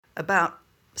about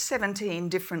 17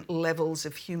 different levels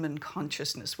of human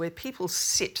consciousness where people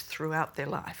sit throughout their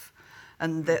life.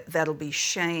 And that'll be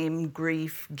shame,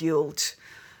 grief, guilt,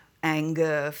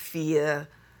 anger, fear,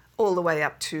 all the way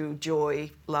up to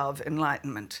joy, love,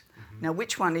 enlightenment. Mm-hmm. Now,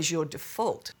 which one is your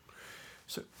default?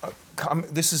 So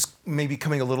this is maybe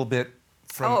coming a little bit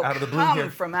from out of the blue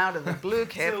here. From out of the blue,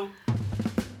 Kev.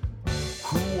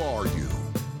 Who are you?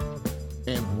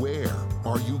 And where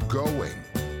are you going?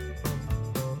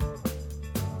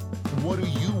 What do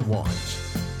you want?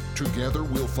 Together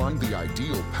we'll find the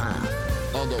ideal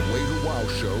path on the Later Wow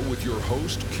Show with your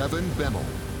host, Kevin Bemmel.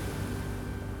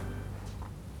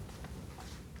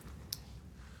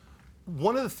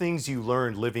 One of the things you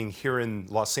learned living here in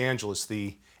Los Angeles,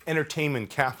 the entertainment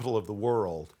capital of the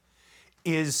world,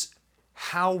 is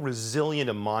how resilient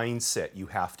a mindset you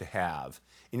have to have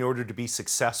in order to be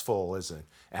successful as an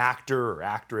actor or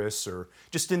actress or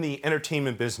just in the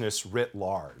entertainment business writ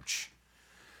large.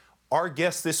 Our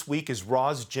guest this week is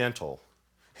Roz Gentle,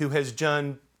 who has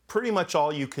done pretty much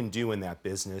all you can do in that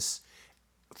business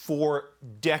for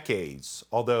decades,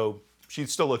 although she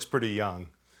still looks pretty young.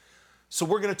 So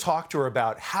we're going to talk to her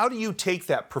about how do you take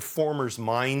that performer's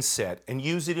mindset and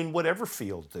use it in whatever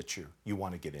field that you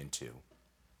want to get into.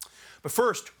 But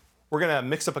first, we're going to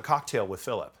mix up a cocktail with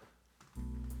Philip.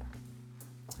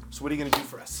 So what are you going to do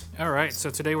for us? All right, so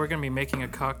today we're going to be making a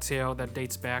cocktail that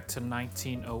dates back to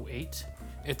 1908.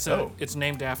 It's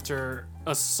named after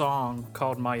a song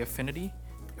called My Affinity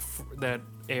that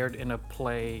aired in a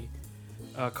play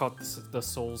called The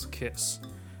Soul's Kiss.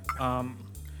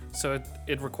 So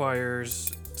it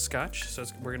requires scotch, so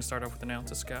we're going to start off with an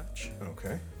ounce of scotch.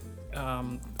 Okay.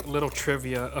 A little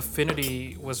trivia,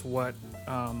 affinity was what,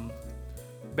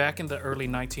 back in the early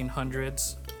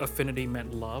 1900s, affinity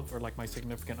meant love, or like my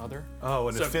significant other. Oh,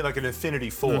 like an affinity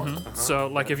for. Mm-hmm. Uh-huh. So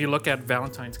like if you look at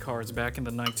Valentine's cards back in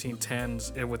the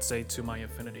 1910s, it would say to my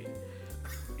affinity.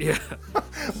 Yeah.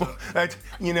 Well,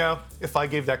 if I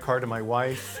gave that card to my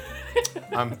wife,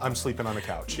 I'm sleeping on the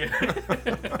couch.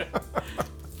 Yeah.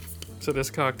 So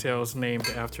this cocktail is named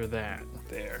after that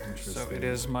there. So it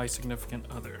is my significant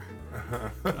other.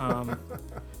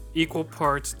 Equal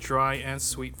parts dry and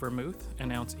sweet vermouth,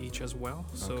 an ounce each as well.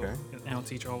 So an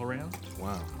ounce each all around.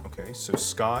 Wow. Okay. So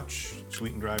scotch,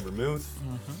 sweet and dry vermouth.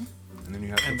 Mm-hmm. And then you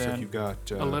have you've got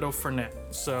a little Fernet.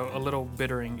 So a little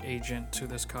bittering agent to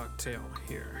this cocktail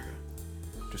here.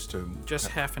 Just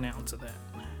half an ounce of that.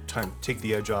 Take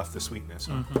the edge off the sweetness.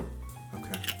 Huh? Mm-hmm.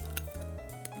 Okay.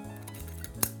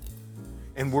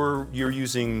 And you're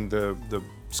using the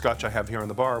scotch I have here on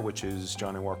the bar, which is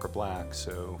Johnny Walker Black.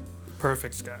 So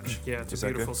perfect scotch. Yeah, it's a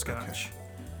beautiful scotch. Okay.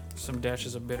 Some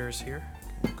dashes of bitters here.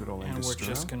 Good old and we're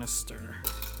just gonna stir. All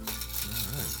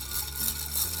right.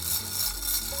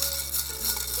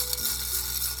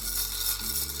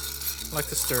 I like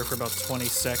to stir for about 20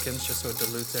 seconds just so it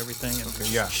dilutes everything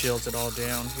and chills it all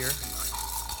down here.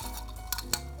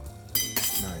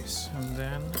 Nice. And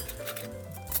then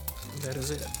that is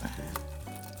it. I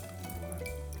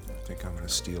think I'm going to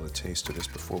steal a taste of this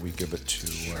before we give it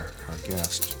to our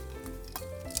guest.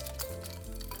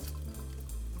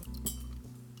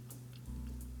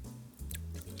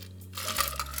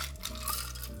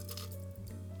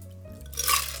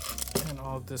 And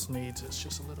all this needs is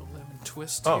just a little lemon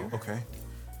twist here. Oh, okay.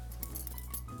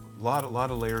 A lot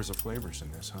of layers of flavors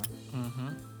in this, huh?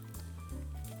 Mm-hmm.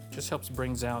 Just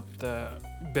brings out the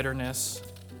bitterness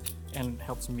and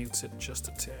helps mutes it just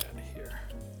a tad here.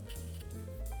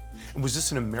 Was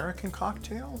this an American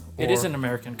cocktail? It is an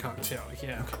American cocktail,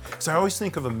 yeah. Okay. So I always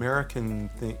think of American,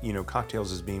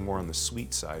 cocktails as being more on the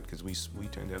sweet side because we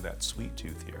tend to have that sweet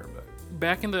tooth here. But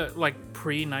back in the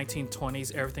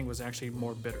pre-1920s, everything was actually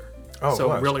more bitter. Oh,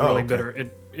 so really bitter.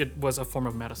 It was a form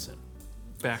of medicine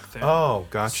back then. Oh,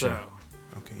 gotcha. So,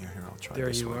 okay, yeah, here I'll try there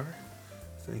this you one. are.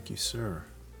 Thank you, sir.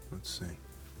 Let's see.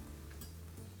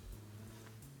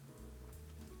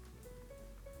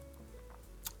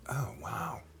 Oh,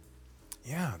 wow.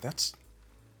 Yeah,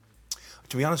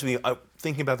 to be honest with you,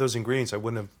 thinking about those ingredients, I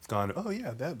wouldn't have gone, oh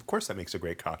yeah, of course that makes a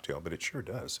great cocktail, but it sure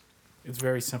does. It's a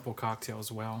very simple cocktail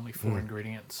as well, only 4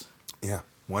 ingredients. Yeah,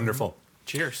 wonderful. Mm-hmm.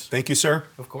 Cheers. Thank you, sir.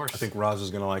 Of course. I think Roz is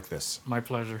going to like this. My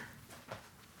pleasure.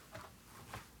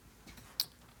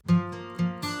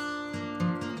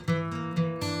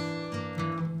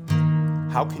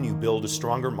 How can you build a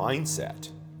stronger mindset?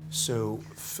 So,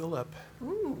 Philip,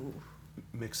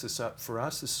 mix this up for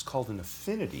us. This is called an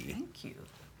affinity. Thank you.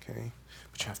 Okay,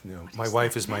 but you have to know, my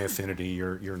wife is my affinity.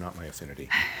 You're not my affinity.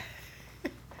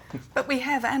 But we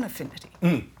have an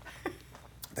affinity.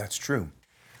 That's true.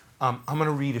 I'm going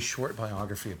to read a short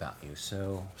biography about you,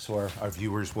 so our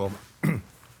viewers will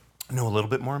know a little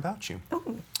bit more about you.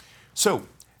 So,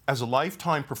 as a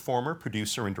lifetime performer,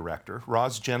 producer, and director,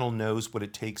 Roz Gentle knows what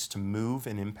it takes to move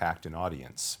and impact an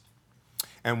audience.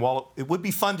 And while it would be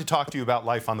fun to talk to you about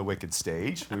life on the Wicked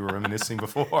stage, we were reminiscing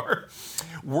before,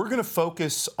 we're going to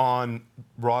focus on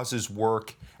Roz's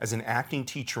work as an acting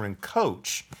teacher and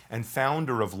coach and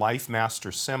founder of Life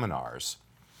Master Seminars,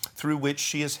 through which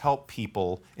she has helped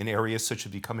people in areas such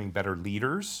as becoming better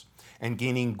leaders and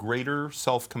gaining greater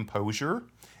self-composure.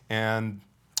 And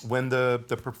when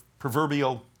the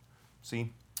proverbial,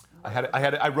 see,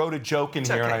 I wrote a joke in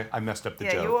here, okay. and I messed up the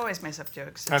Yeah, joke. you always mess up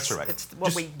jokes. That's all right. It's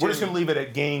what we do. We're just going to leave it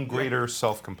at gain greater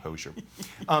self-composure.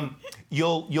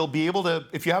 You'll be able to,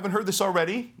 if you haven't heard this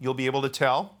already, you'll be able to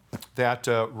tell that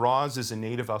Roz is a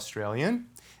native Australian,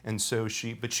 and so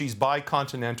she's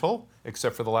bicontinental,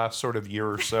 except for the last sort of year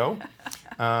or so.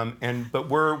 But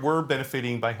we're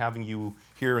benefiting by having you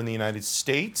here in the United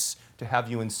States, to have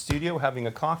you in studio, having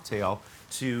a cocktail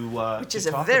which is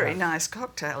a very nice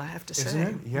cocktail, I have to say. Isn't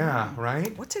it? Yeah,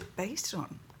 right? What's it based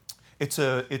on? It's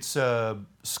a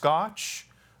Scotch,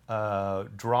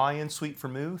 dry and sweet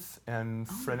vermouth, and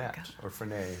Fernet, or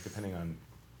Fernet, depending on,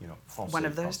 Francais. One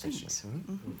of those things.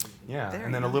 Yeah, Very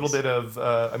and then a nice. little bit of,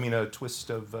 a twist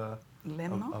of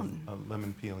Lemon. of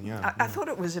lemon peel, yeah. I thought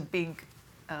it was a big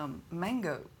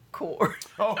mango core.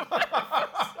 Oh.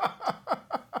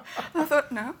 I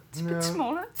thought, no, it's a bit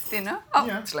smaller, thinner. Oh,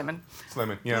 Yeah. it's lemon. It's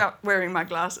lemon, yeah. Not wearing my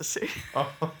glasses, see.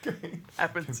 Oh, okay.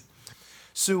 Happens.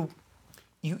 So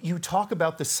you talk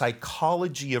about the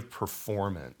psychology of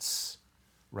performance,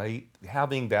 right?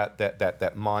 Having that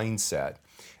mindset.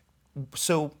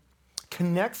 So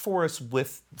connect for us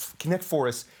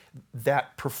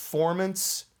that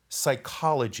performance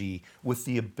psychology with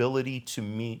the ability to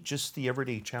meet just the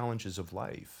everyday challenges of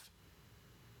life.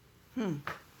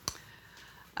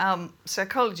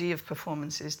 Psychology of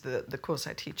performance is the course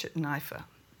I teach at NIFA.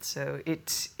 So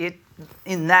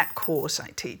in that course I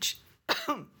teach,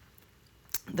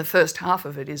 the first half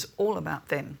of it is all about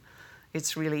them.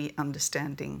 It's really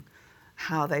understanding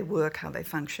how they work, how they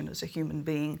function as a human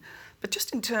being, but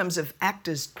just in terms of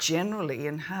actors generally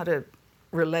and how to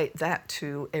relate that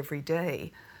to every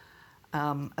day,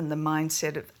 and the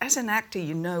mindset of, as an actor,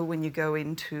 when you go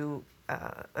into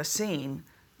a scene,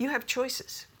 you have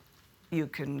choices. You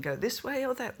can go this way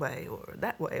or that way or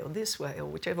this way or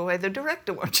whichever way the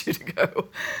director wants you to go.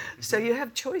 So you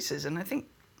have choices, and I think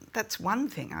that's one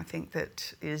thing I think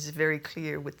that is very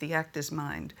clear with the actor's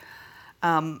mind.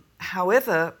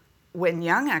 However, when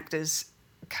young actors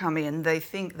come in, they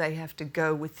think they have to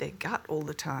go with their gut all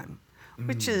the time,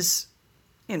 which is,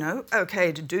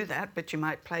 okay to do that, but you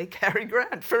might play Cary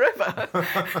Grant forever.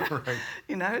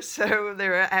 Right. So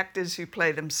there are actors who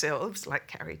play themselves, like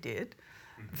Cary did,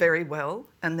 very well,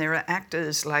 and there are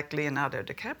actors like Leonardo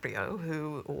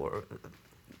DiCaprio or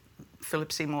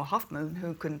Philip Seymour Hoffman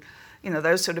who can,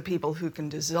 those sort of people who can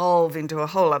dissolve into a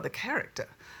whole other character.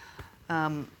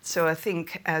 So I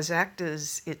think as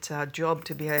actors, it's our job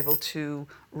to be able to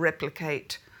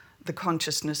replicate the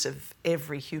consciousness of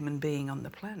every human being on the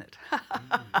planet.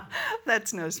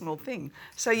 That's no small thing.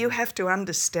 So you have to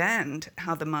understand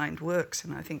how the mind works,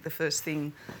 and I think the first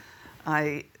thing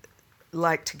I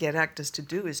like to get actors to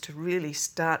do is to really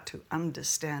start to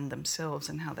understand themselves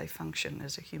and how they function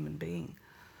as a human being.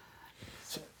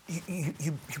 So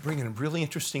you bring in a really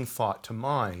interesting thought to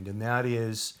mind, and that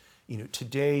is,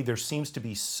 today there seems to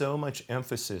be so much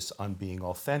emphasis on being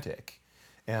authentic.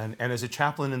 And as a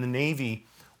chaplain in the Navy,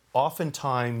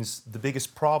 oftentimes the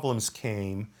biggest problems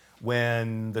came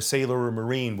when the sailor or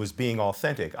Marine was being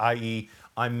authentic, i.e.,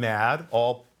 I'm mad,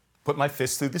 I'll put my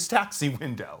fist through this taxi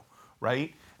window,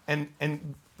 right?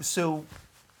 And so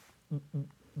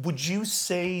would you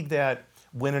say that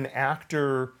when an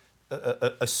actor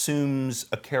assumes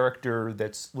a character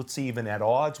that's, let's say, even at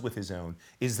odds with his own,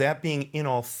 is that being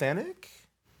inauthentic?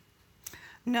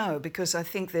 No, because I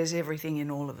think there's everything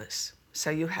in all of us. So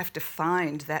you have to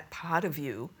find that part of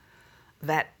you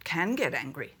that can get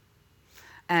angry.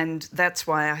 And that's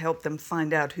why I help them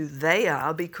find out who they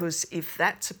are, because if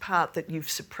that's a part that you've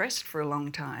suppressed for a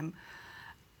long time,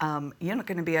 you're not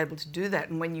going to be able to do that.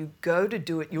 And when you go to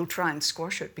do it, you'll try and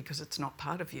squash it because it's not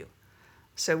part of you.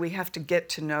 So we have to get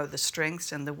to know the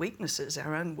strengths and the weaknesses,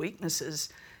 our own weaknesses.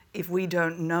 If we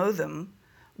don't know them,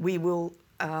 we will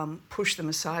push them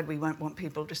aside. We won't want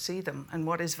people to see them. And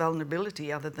what is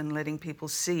vulnerability other than letting people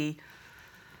see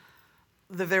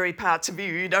the very parts of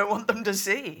you don't want them to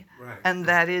see? Right. And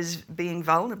that is being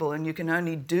vulnerable. And you can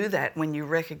only do that when you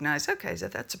recognize, okay, so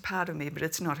that's a part of me, but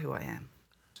it's not who I am.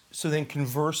 So then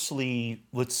conversely,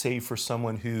 let's say for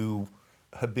someone who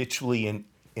habitually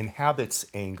inhabits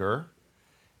anger,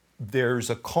 there's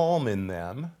a calm in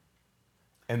them,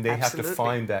 and they have to Absolutely.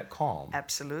 find that calm.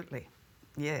 Absolutely.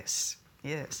 Yes,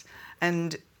 yes.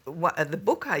 And the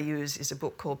book I use is a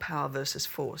book called Power versus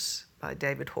Force by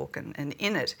David Hawken. And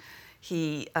in it,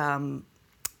 he,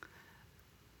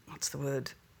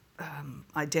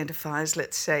 identifies,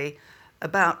 let's say,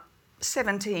 about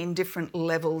 17 different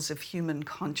levels of human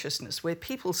consciousness where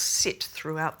people sit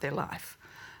throughout their life.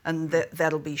 And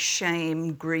that'll be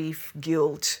shame, grief,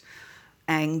 guilt,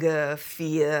 anger,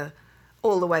 fear,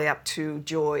 all the way up to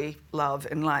joy, love,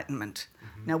 enlightenment.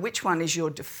 Now, which one is your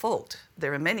default?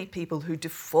 There are many people who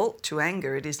default to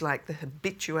anger. It is like the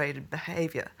habituated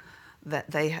behavior that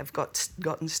they have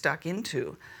gotten stuck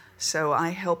into. So I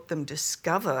help them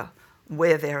discover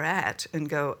where they're at and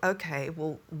go, okay,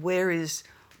 well, where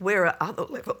are other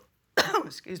levels?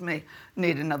 Excuse me,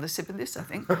 need another sip of this, I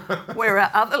think. Where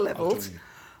are other levels?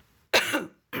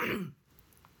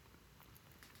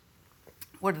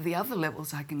 What are the other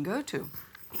levels I can go to?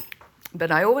 But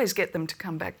I always get them to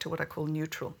come back to what I call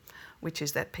neutral, which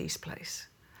is that peace place.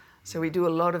 So we do a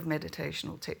lot of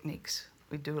meditational techniques.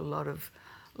 We do a lot of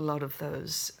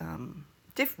those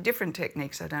different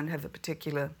techniques. I don't have a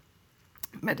particular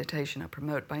meditation I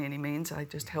promote by any means. I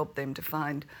just help them to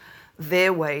find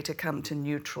their way to come to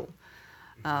neutral.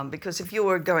 Because if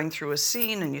you're going through a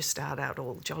scene and you start out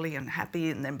all jolly and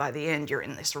happy, and then by the end you're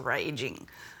in this raging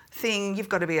thing, you've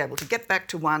got to be able to get back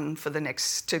to one for the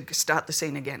next, to start the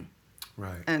scene again.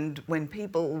 Right. And when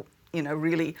people,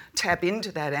 really tap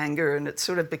into that anger and it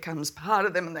sort of becomes part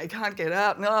of them and they can't get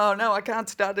out, no, I can't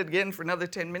start it again for another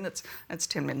 10 minutes. That's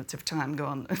 10 minutes of time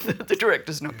gone. The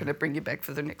director's not going to bring you back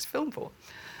for the next film for.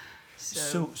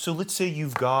 So let's say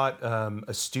you've got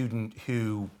a student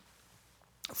who,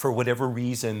 for whatever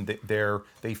reason,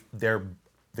 they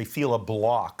feel a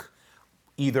block,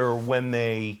 either when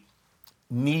they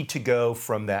need to go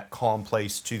from that calm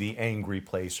place to the angry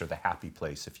place or the happy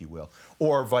place, if you will,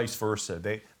 or vice versa.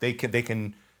 They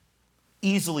can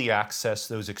easily access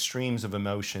those extremes of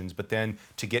emotions, but then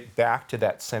to get back to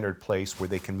that centered place where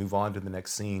they can move on to the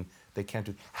next scene, they can't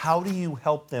do. How do you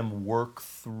help them work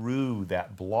through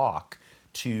that block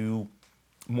to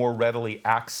more readily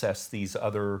access these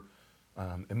other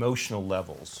emotional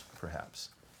levels, perhaps?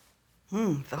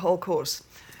 The whole course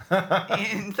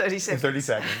in 30 seconds. In 30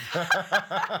 seconds.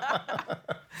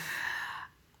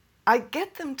 I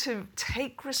get them to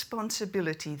take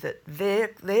responsibility that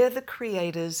they're the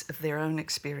creators of their own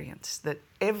experience, that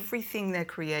everything they're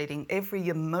creating, every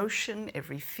emotion,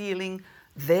 every feeling,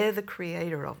 they're the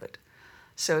creator of it.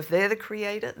 So if they're the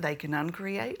creator, they can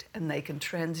uncreate and they can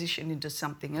transition into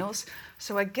something else.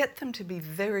 So I get them to be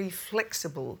very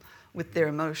flexible with their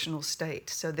emotional state.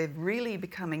 So they're really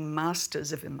becoming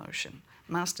masters of emotion,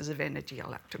 masters of energy, I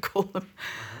like to call them,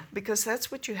 because that's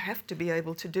what you have to be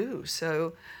able to do.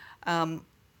 So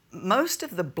most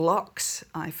of the blocks,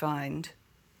 I find,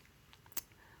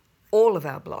 all of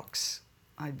our blocks,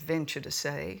 I'd venture to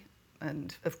say,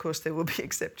 and of course there will be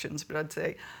exceptions, but I'd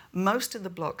say most of the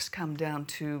blocks come down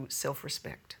to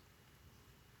self-respect.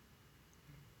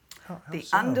 The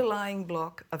underlying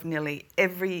block of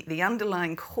the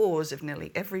underlying cause of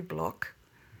nearly every block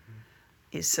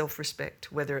is self-respect,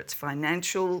 whether it's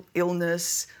financial,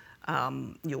 illness,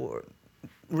 your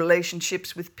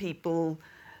relationships with people.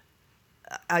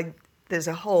 There's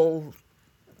a whole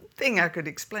thing I could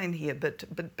explain here,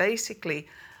 but basically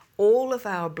all of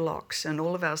our blocks and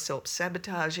all of our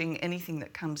self-sabotaging, anything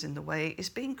that comes in the way, is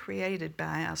being created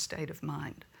by our state of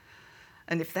mind.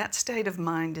 And if that state of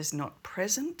mind is not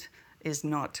present, is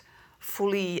not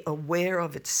fully aware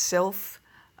of itself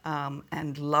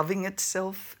and loving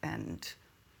itself and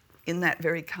in that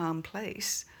very calm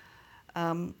place,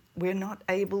 we're not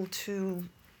able to...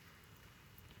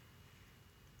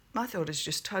 My thought has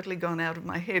just totally gone out of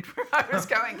my head where I was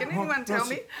going. Can anyone tell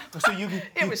me?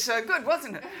 It was so good,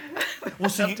 wasn't it? Well,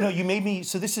 so you made me.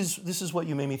 So this is what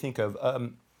you made me think of.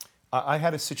 I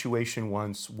had a situation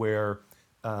once where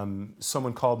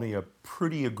someone called me a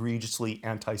pretty egregiously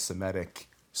anti-Semitic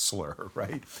slur,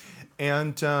 right?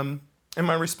 And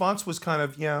my response was kind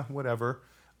of, yeah, whatever.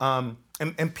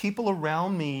 And people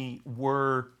around me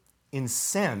were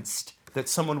incensed that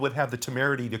someone would have the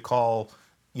temerity to call,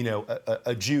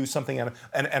 a Jew something and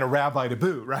a rabbi to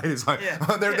boot, right? It's like,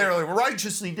 they're like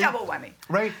righteously did. Double whammy.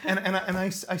 Right? And I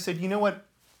said, you know what?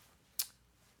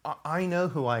 I know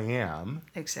who I am.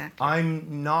 Exactly.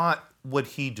 I'm not what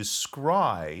he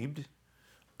described,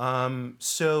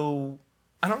 so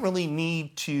I don't really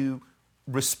need to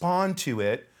respond to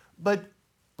it. But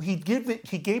he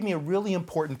gave me a really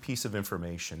important piece of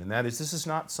information, and that is, this is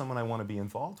not someone I want to be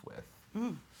involved with.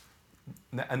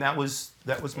 And that was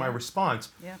my response.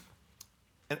 Yeah.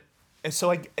 And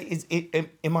so,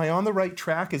 am I on the right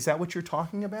track? Is that what you're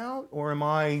talking about? Or am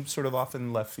I sort of off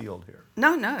in left field here?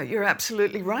 No, you're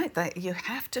absolutely right. That you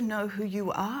have to know who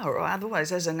you are, or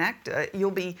otherwise, as an actor, you'll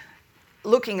be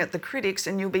looking at the critics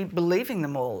and you'll be believing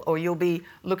them all, or you'll be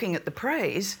looking at the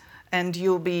praise and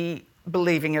you'll be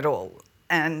believing it all.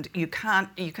 And you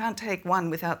can't take one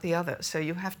without the other. So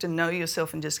you have to know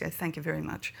yourself and just go, thank you very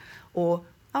much. Or,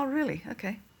 oh, really?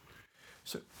 Okay.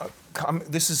 So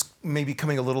this is maybe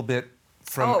coming a little bit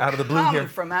from out of the blue here.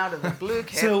 From out of the blue,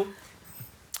 Kev. So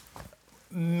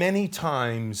many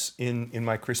times in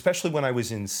my career, especially when I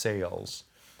was in sales,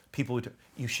 people would,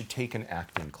 you should take an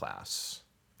acting class.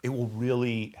 It will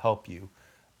really help you.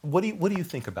 What do you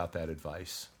think about that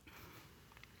advice?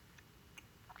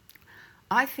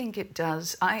 I think it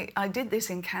does. I did this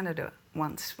in Canada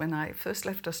once when I first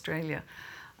left Australia.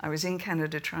 I was in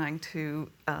Canada trying to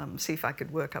see if I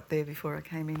could work up there before I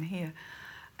came in here.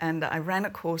 And I ran a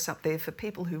course up there for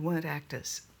people who weren't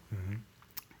actors. Mm-hmm.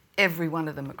 Every one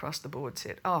of them across the board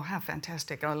said, oh, how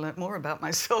fantastic. I learnt more about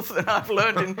myself than I've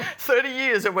learned in 30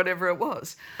 years or whatever it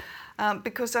was.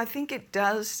 Because I think it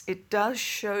does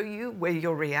show you where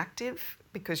you're reactive,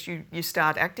 because you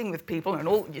start acting with people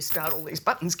and you start all these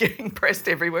buttons getting pressed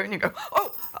everywhere and you go,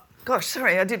 oh, gosh,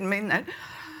 sorry, I didn't mean that.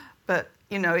 But,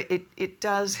 you know, it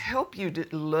does help you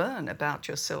to learn about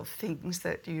yourself, things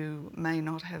that you may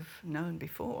not have known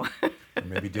before.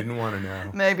 Maybe didn't want to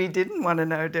know. Maybe didn't want to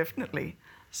know, definitely.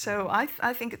 So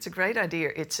I think it's a great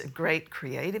idea. It's a great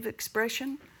creative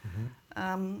expression.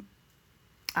 Mm-hmm.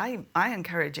 I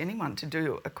encourage anyone to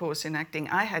do a course in acting.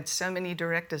 I had so many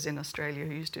directors in Australia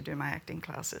who used to do my acting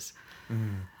classes.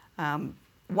 Mm.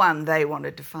 One, they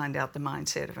wanted to find out the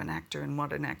mindset of an actor and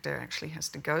what an actor actually has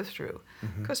to go through.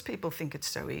 Because people think it's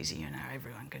so easy, you know,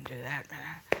 everyone can do that.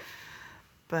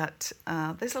 But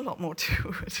there's a lot more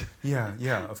to it.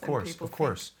 Yeah, of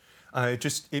course.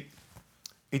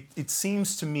 It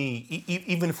seems to me,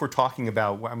 even if we're talking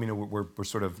about, I mean, we're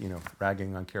sort of, you know,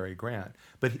 ragging on Cary Grant,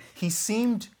 but he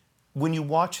seemed, when you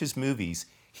watch his movies,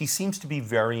 he seems to be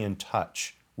very in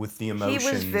touch with the emotions.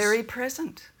 He was very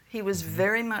present. He was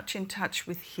very much in touch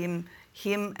with him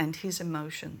and his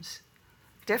emotions.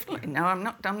 Definitely. No,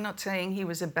 I'm not saying he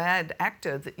was a bad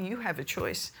actor. That you have a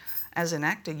choice. As an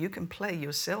actor, you can play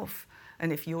yourself.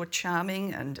 And if you're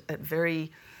charming and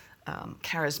very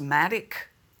charismatic,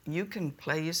 you can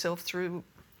play yourself through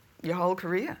your whole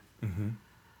career. Mm-hmm.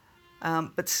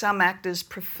 But some actors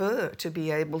prefer to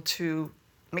be able to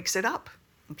mix it up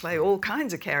and play all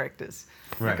kinds of characters,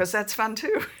 right, because that's fun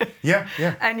too. Yeah.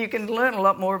 And you can learn a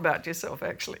lot more about yourself,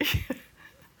 actually.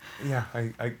 Yeah,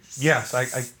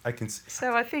 I can.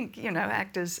 So I think, you know,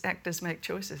 actors make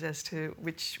choices as to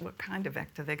what kind of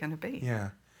actor they're going to be. Yeah.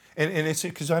 And it's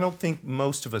because I don't think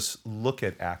most of us look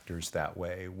at actors that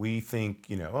way. We think,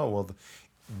 you know, oh, well,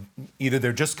 either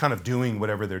they're just kind of doing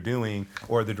whatever they're doing,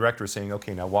 or the director is saying,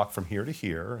 okay, now walk from here to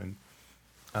here.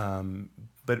 And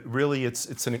but really, it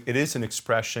is an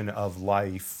expression of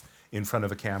life in front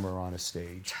of a camera or on a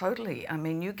stage. Totally. I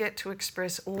mean, you get to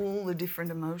express all the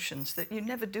different emotions that you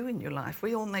never do in your life.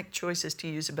 We all make choices to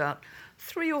use about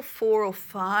 3 or 4 or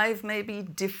 5 maybe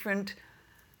different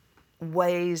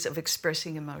ways of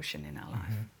expressing emotion in our life.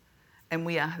 Mm-hmm. And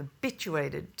we are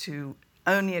habituated to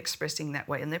only expressing that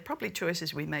way. And they're probably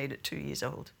choices we made at 2 years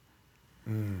old.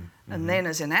 Mm-hmm. And then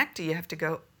as an actor, you have to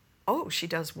go, oh, she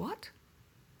does what?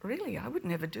 Really? I would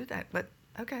never do that. But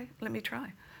okay, let me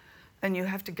try. And you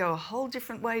have to go a whole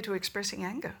different way to expressing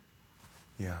anger.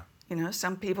 Yeah. You know,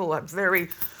 some people are very,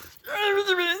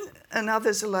 and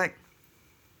others are like,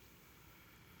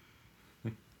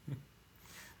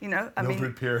 you know, I Mildred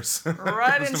mean, Pierce.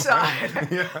 right inside,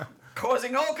 Yeah.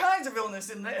 causing all kinds of illness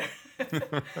in there.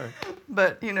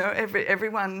 But you know,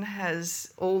 everyone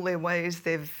has all their ways.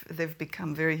 They've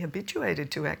become very habituated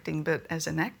to acting. But as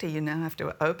an actor, you now have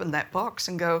to open that box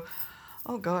and go,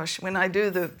 oh gosh, when I do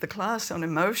the class on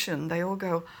emotion, they all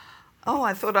go, oh,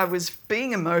 I thought I was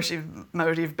being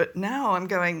emotive, but now I'm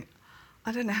going,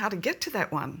 I don't know how to get to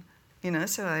that one. You know,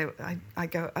 so I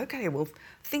go, okay, well,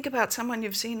 think about someone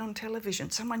you've seen on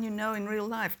television, someone you know in real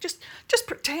life. Just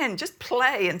pretend, just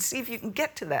play and see if you can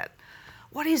get to that.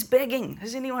 What is begging?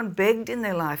 Has anyone begged in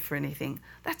their life for anything?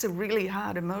 That's a really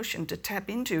hard emotion to tap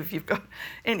into if you've got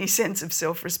any sense of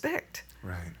self-respect.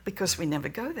 Right. Because we never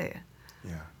go there.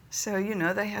 Yeah. So, you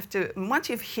know, they have to, once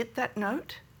you've hit that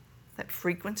note, that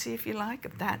frequency, if you like,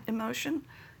 of that emotion,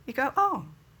 you go, oh,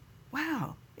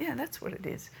 wow, yeah, that's what it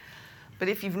is. But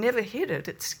if you've never hit it,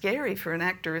 it's scary for an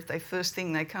actor if first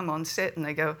thing they come on set and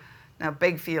they go, now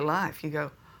beg for your life. You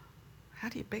go, how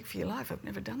do you beg for your life? I've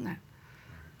never done that.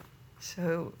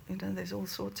 So, you know, there's all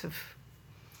sorts of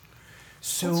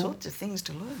So, all sorts of things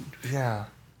to learn. yeah,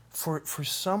 for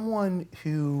someone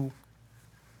who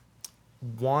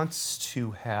wants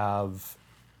to have,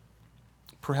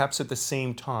 perhaps at the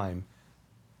same time,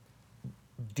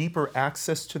 deeper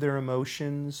access to their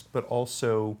emotions, but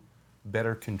also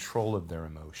better control of their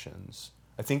emotions,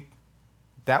 I think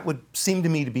that would seem to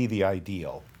me to be the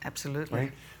ideal. Absolutely.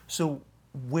 Right? So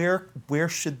where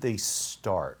should they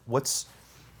start? What's,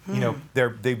 you know,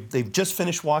 they've just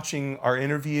finished watching our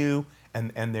interview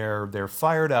and they're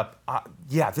fired up.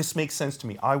 Yeah, this makes sense to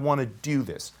me. I want to do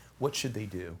this. What should they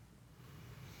do?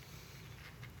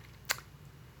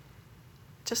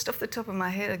 Just off the top of my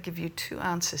head, I'll give you 2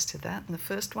 answers to that. And the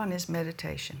first one is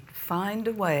meditation. Find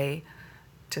a way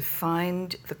to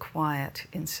find the quiet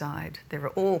inside. There are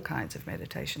all kinds of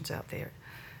meditations out there.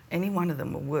 Any one of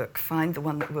them will work. Find the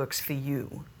one that works for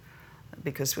you,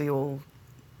 because we all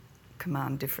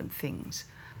command different things.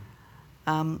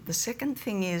 The second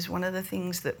thing is, one of the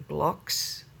things that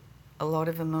blocks a lot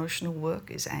of emotional work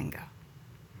is anger.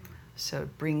 So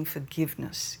bring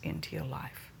forgiveness into your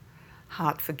life.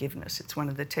 Heart forgiveness. It's one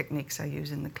of the techniques I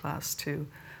use in the class to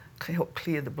help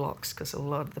clear the blocks, because a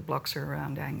lot of the blocks are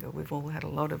around anger. We've all had a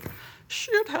lot of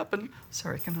shit happen.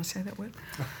 Sorry, can I say that word?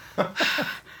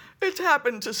 It's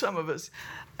happened to some of us.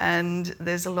 And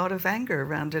there's a lot of anger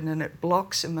around it, and it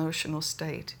blocks emotional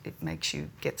state. It makes you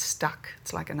get stuck.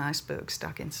 It's like an iceberg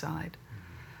stuck inside.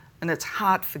 And it's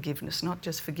heart forgiveness, not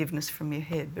just forgiveness from your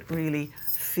head, but really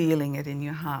feeling it in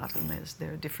your heart. And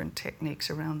there are different techniques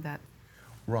around that.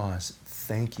 Roz,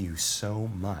 thank you so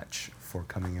much for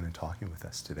coming in and talking with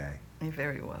us today. You're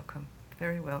very welcome.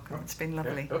 Very welcome. It's been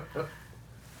lovely.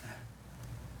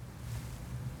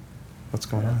 What's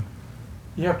going on?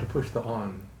 You have to push the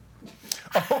on.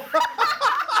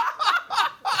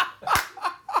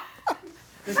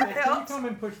 They said, can you come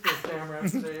and push the camera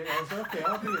and say, I was okay,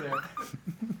 I'll be there.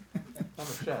 I'm a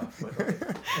chef, but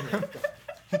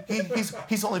anyway.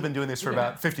 He's only been doing this for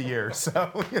about 50 years,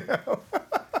 so, you know.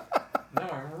 Now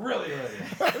I'm really ready.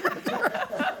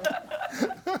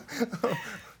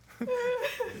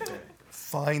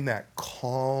 Find that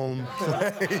calm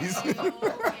place.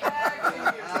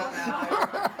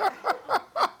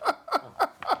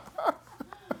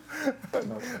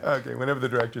 Okay, whenever the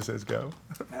director says go.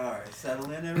 All right,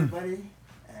 settle in, everybody,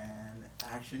 and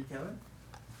action, Kevin.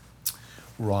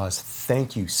 Roz,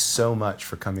 thank you so much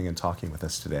for coming and talking with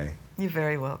us today. You're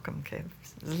very welcome, Kev.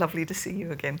 It's lovely to see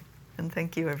you again. And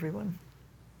thank you, everyone.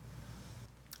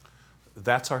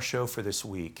 That's our show for this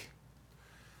week.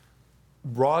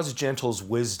 Roz Gentle's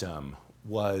wisdom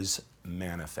was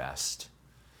manifest.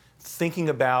 Thinking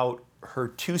about her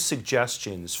 2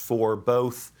 suggestions for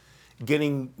both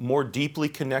getting more deeply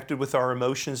connected with our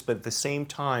emotions, but at the same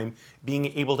time being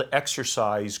able to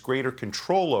exercise greater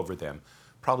control over them,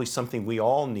 probably something we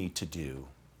all need to do.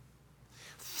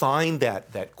 Find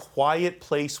that quiet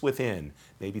place within,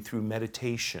 maybe through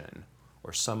meditation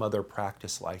or some other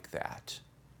practice like that.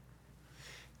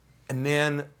 And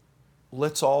then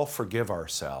let's all forgive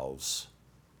ourselves.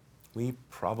 We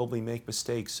probably make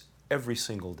mistakes every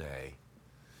single day.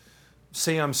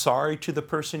 Say I'm sorry to the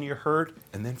person you hurt,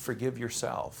 and then forgive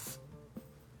yourself.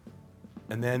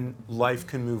 And then life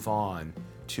can move on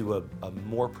to a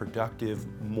more productive,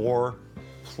 more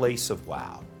place of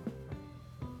wow.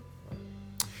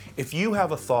 If you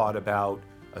have a thought about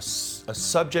a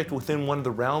subject within one of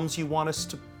the realms you want us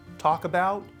to talk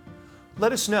about,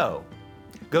 let us know.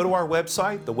 Go to our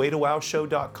website,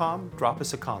 thewaytowowshow.com, drop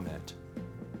us a comment.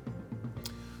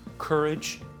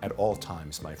 Courage at all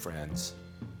times, my friends.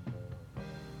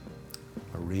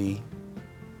 Marie,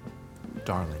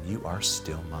 darling, you are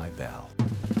still my belle.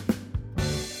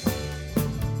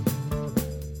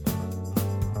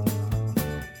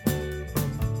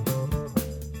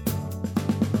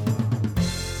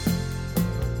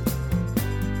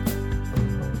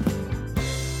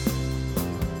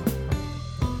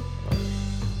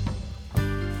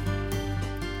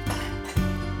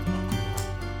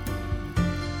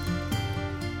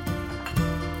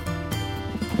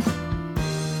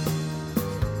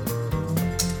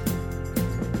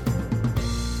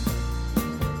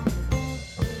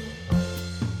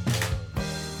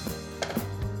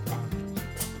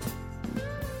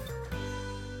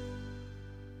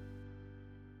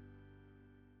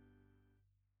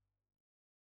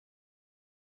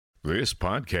 This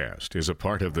podcast is a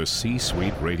part of the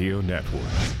C-Suite Radio Network.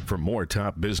 For more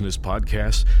top business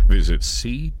podcasts, visit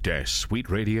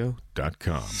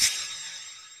c-suiteradio.com.